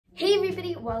Hey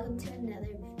everybody, welcome to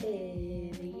another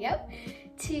video.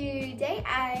 Today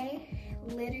I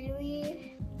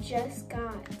literally just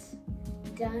got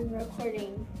done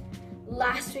recording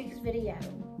last week's video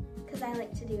because I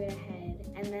like to do it ahead,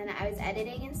 and then I was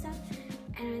editing and stuff,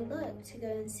 and I looked to go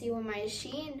and see when my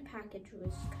Shein package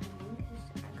was coming because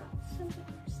I got some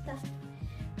more stuff,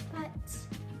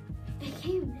 but it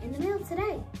came in the mail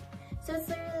today. So it's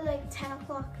literally like 10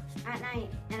 o'clock at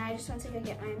night and I just went to go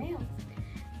get my mail.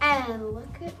 And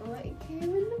look at what came in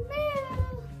the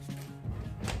mail.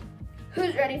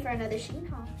 Who's ready for another Shein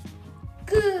haul?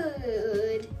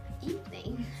 Good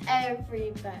evening,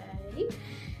 everybody.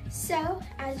 So,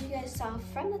 as you guys saw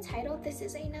from the title, this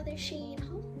is another Shein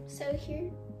haul. So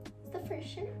here's the first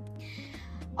shirt.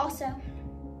 Also,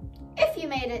 if you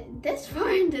made it this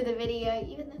far into the video,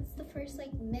 even though it's the first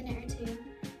like minute or two,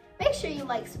 make sure you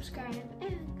like, subscribe,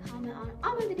 and comment on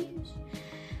all my videos.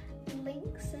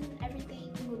 Links and everything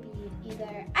will be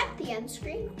either at the end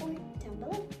screen or down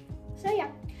below. So yeah,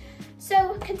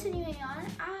 so continuing on,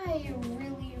 I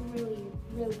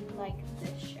really like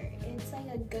this shirt. It's like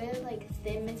a good like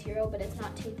thin material, but it's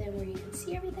not too thin where you can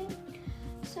see everything.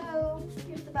 So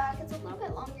here's the back. It's a little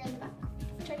bit longer in the back,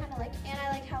 which I kind of like, and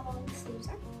I like how long the sleeves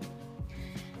are.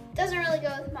 Doesn't really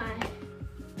go with my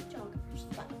joggers,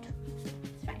 but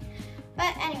it's fine.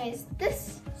 But anyways,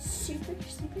 this super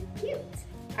cute.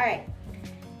 All right,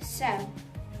 so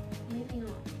moving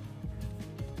on,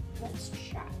 let's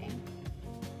try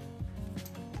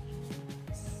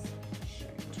this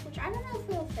shirt, which I don't know if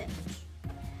it will fit,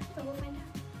 but we'll find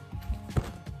out.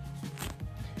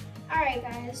 All right,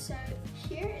 guys, so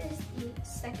here is the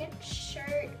second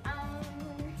shirt.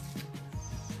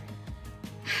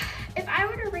 If I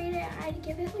were to rate it, I'd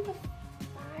give it like a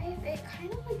 5. It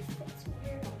kind of like fits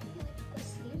weird on me. Like the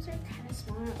sleeves are kind of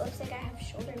small. It looks like I have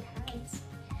shoulder pads.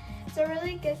 It's a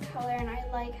really good color, and I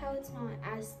like how it's not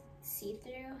as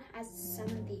see-through as some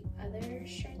of the other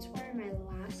shirts were in my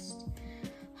last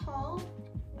haul.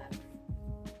 But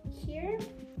here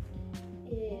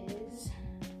is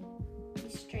the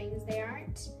strings. They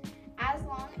aren't as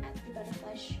long as the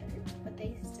butterfly shirt, but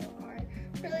they still are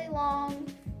really long.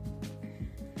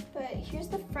 But here's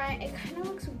the front. It kind of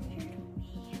looks weird on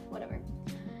me. Whatever.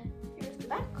 Here's the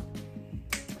back.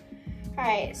 All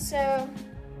right, so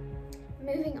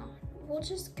moving on. We'll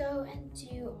just go and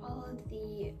do all of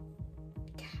the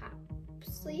cap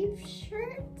sleeve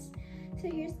shirts. So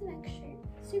here's the next shirt.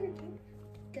 Super cute.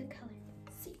 Good color.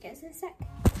 See you guys in a sec.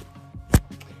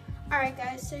 Alright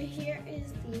guys, so here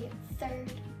is the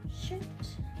third shirt.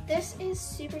 This is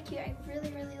super cute. I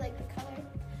really like the color.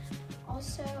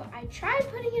 Also, I tried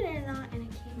putting it in a knot and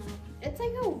it came out. It's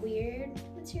like a weird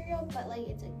material, but like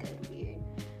it's a good weird.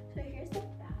 So here's the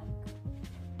back.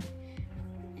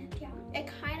 And yeah, it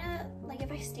kind of, like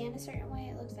if I stand a certain way,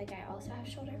 it looks like I also have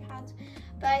shoulder pads,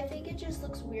 but I think it just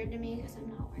looks weird to me because I'm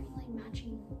not wearing like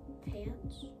matching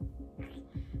pants,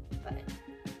 but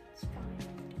it's fine.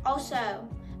 Also,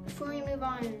 before we move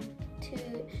on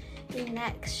to the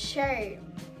next shirt,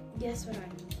 guess what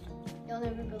you'll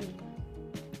never believe.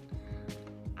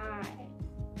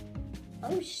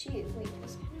 Oh shoot, wait,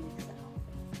 just kind of mix that off.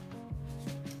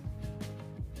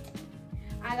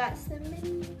 I got some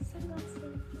mini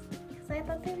sunglasses because I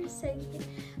thought they were so cute,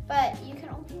 but you can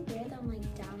only wear them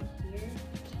like down here.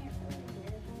 You can't really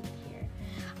wear them here.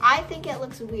 I think it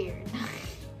looks weird,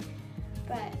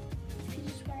 but if you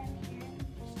just wear them here,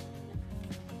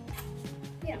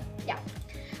 you know, yeah.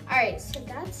 All right, so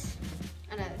that's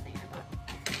another thing I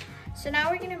bought. So now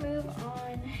we're gonna move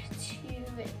on to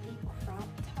the crop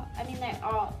top. I mean, they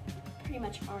all pretty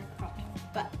much are crop tops,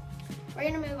 but we're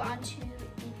gonna move on to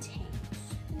the tanks.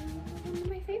 One of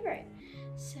my favorite.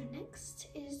 So next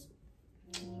is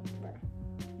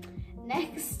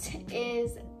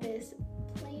this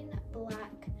plain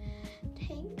black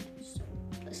tank. So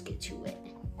let's get to it.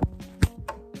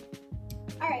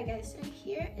 All right, guys. So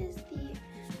here is the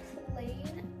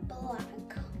plain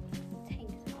black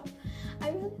tank top. I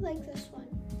really like this one.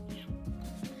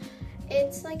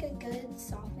 It's like a good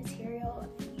soft material.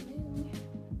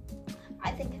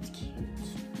 I think it's cute.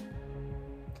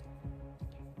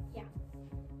 Yeah.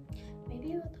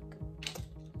 Maybe it would look good.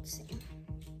 Let's see.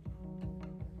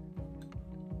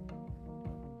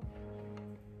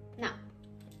 No.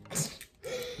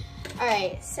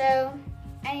 Alright, so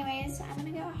anyways, I'm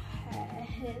gonna go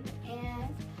ahead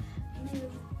and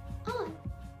move on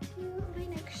to my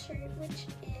next shirt, which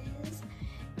is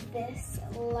this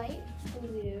light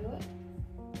blue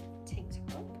tank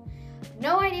top.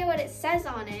 No idea what it says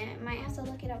on it. Might have to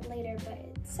look it up later, but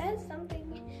it says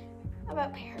something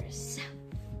about Paris. So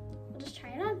we'll just try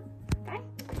it on. Bye.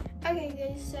 Okay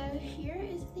guys, so here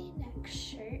is the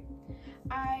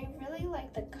I really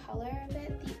like the color of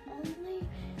it. The only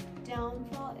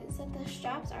downfall is that the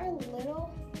straps are a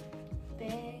little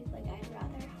big. Like I'd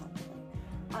rather have them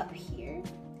up here.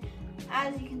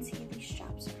 As you can see, these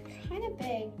straps are kind of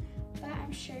big, but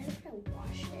I'm sure if I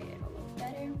wash it, it'll look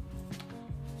better.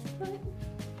 But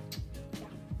yeah,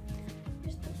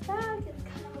 here's the back. It's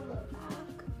kind of a little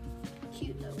back.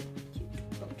 Cute though, cute,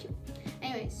 so cute.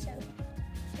 Anyway, so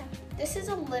yeah, this is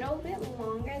a little bit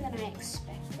longer than I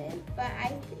expected, but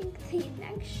I think the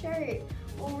next shirt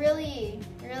will really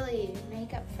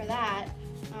make up for that.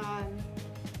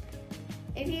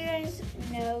 If you guys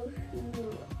know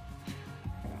who,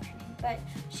 but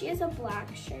she has a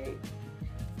black shirt,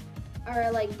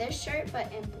 or like this shirt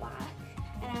but in black,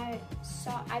 and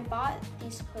I bought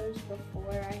these clothes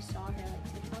before I saw her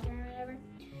like TikTok or whatever,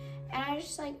 and I was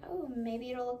just like, oh,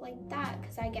 maybe it'll look like that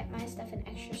because I get my stuff in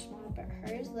extra small, but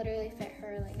hers literally fit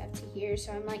her like up to here,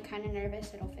 so I'm like kind of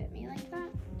nervous it'll fit me like that.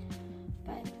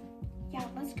 But yeah,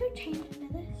 let's go change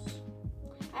into this.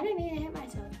 I didn't mean to hit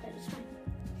myself, but it's fine.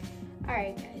 All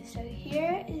right guys, so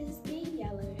here is the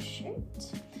yellow shirt.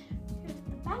 Here's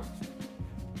the back.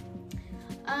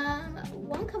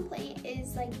 One complaint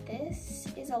is like this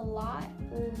is a lot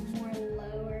more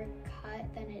lower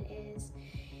cut than it is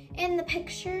in the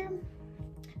picture.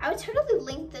 I would totally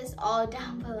link this all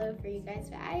down below for you guys,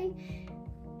 but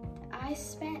I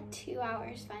spent 2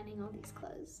 hours finding all these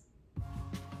clothes.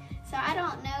 So I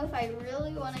don't know if I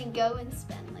really want to go and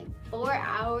spend like 4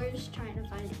 hours trying to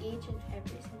find each and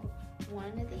every single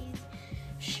one of these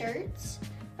shirts,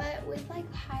 but with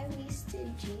like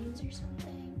high-waisted jeans or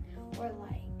something, or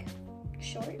like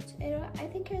shorts, I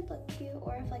think it'd look cute,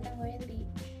 or if like I'm going to the beach,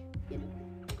 you know.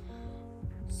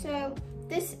 So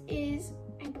this is,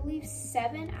 I believe,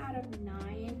 7 out of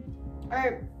 9,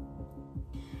 or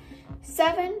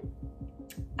 7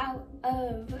 out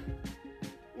of,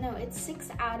 no, it's 6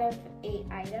 out of 8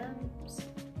 items.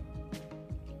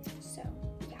 So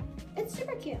yeah, it's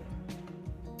super cute.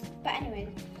 But anyways,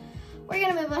 we're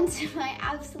gonna move on to my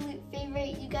absolute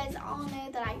favorite. You guys all know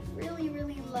that I really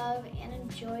love and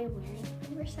enjoy wearing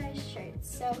oversized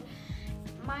shirts. So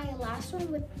my last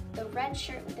one with the red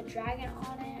shirt with the dragon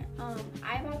on it,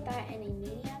 I bought that in a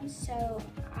medium, so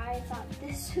I thought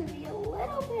this would be a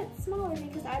little bit smaller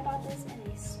because I bought this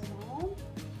in a small.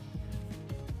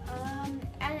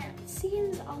 And it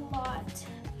seems a lot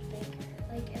bigger.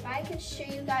 Like if I could show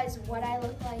you guys what I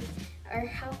look like or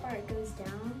how far it goes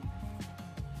down,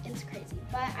 it's crazy.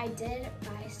 But I did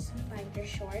buy some biker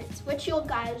shorts, which you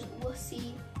guys will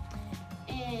see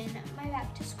in my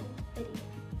back to school video,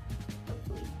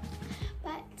 hopefully.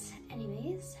 But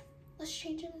anyways, let's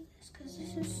change into this because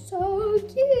this is so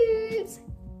cute.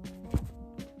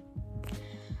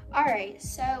 All right,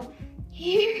 so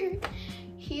here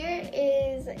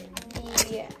is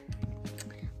the,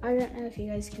 I don't know if you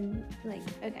guys can like,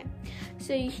 okay.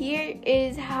 So here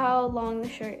is how long the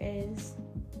shirt is.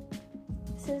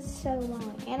 This is so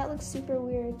long, and it looks super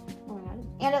weird. Oh my god.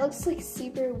 And it looks like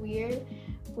super weird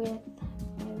with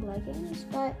my leggings,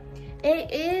 but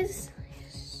it is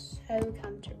so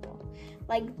comfortable.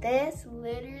 Like this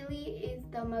literally is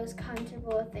the most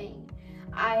comfortable thing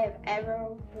I have ever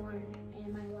worn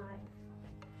in my life.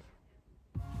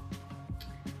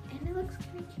 And it looks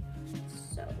kind of cute,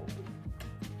 so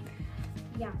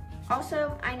yeah.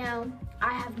 Also, I know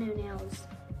I have no nails.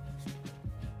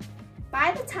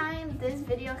 By the time this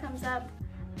video comes up,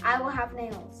 I will have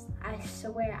nails. I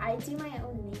swear, I do my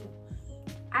own nails.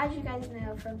 As you guys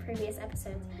know from previous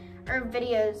episodes or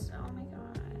videos, oh my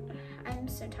god, I'm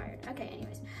so tired. Okay,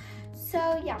 anyways,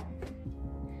 so yeah,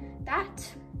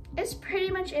 that is pretty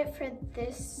much it for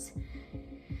this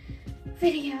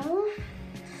video.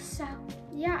 So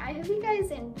yeah, I hope you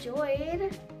guys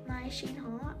enjoyed my Shein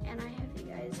haul, and I hope you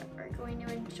guys are going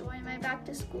to enjoy my back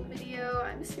to school video.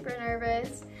 I'm super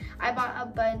nervous. I bought a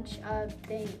bunch of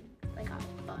things, like a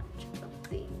bunch of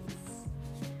things.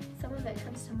 Some of it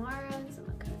comes tomorrow, and some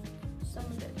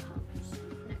of it comes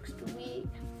next week.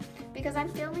 Because I'm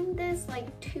filming this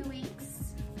like 2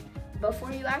 weeks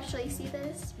before you actually see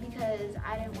this, because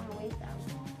I didn't want to wait that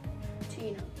long to,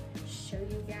 you know, show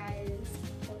you guys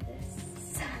all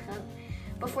this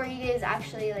before you guys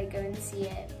actually like go and see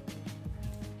it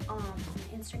on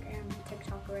Instagram,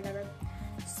 TikTok, or whatever.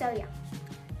 So yeah,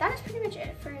 that is pretty much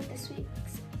it for this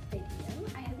week's video.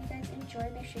 I hope you guys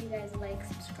enjoyed. Make sure you guys like,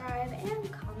 subscribe,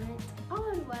 and comment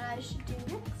on what I should do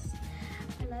next.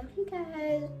 I love you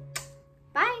guys.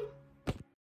 Bye.